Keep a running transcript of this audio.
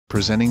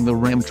Presenting the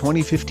Ram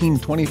 2015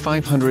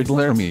 2500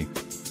 Laramie.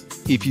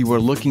 If you are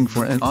looking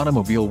for an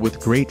automobile with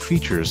great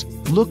features,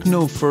 look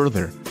no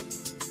further.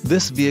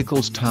 This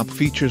vehicle's top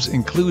features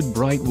include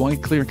bright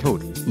white clear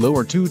coat,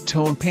 lower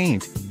two-tone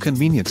paint,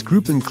 convenience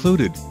group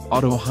included,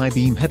 auto high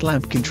beam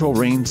headlamp control,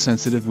 rain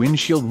sensitive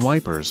windshield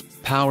wipers,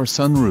 power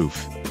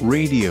sunroof,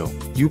 radio,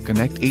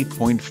 Uconnect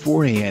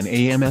 8.4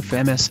 AM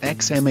FM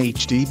XM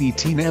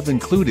HDVT nav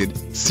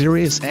included,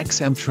 Sirius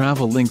XM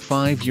Travel Link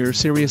 5-year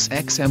Sirius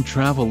XM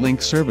Travel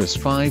Link service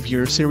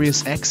 5-year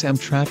Sirius XM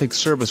traffic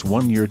service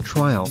 1-year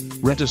trial,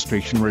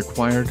 registration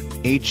required,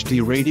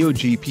 HD radio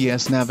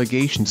GPS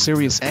navigation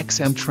Sirius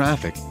XM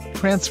traffic,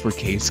 transfer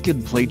case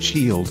skid plate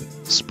shield,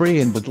 spray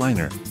and bed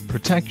liner,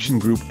 protection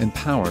group and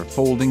power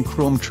folding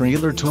chrome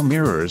trailer tow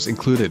mirrors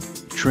included,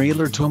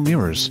 trailer tow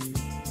mirrors.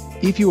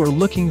 If you are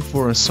looking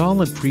for a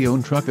solid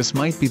pre-owned truck, this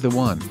might be the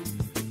one.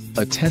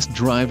 A test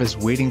drive is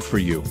waiting for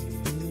you.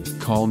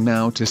 Call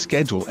now to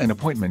schedule an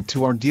appointment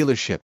to our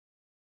dealership.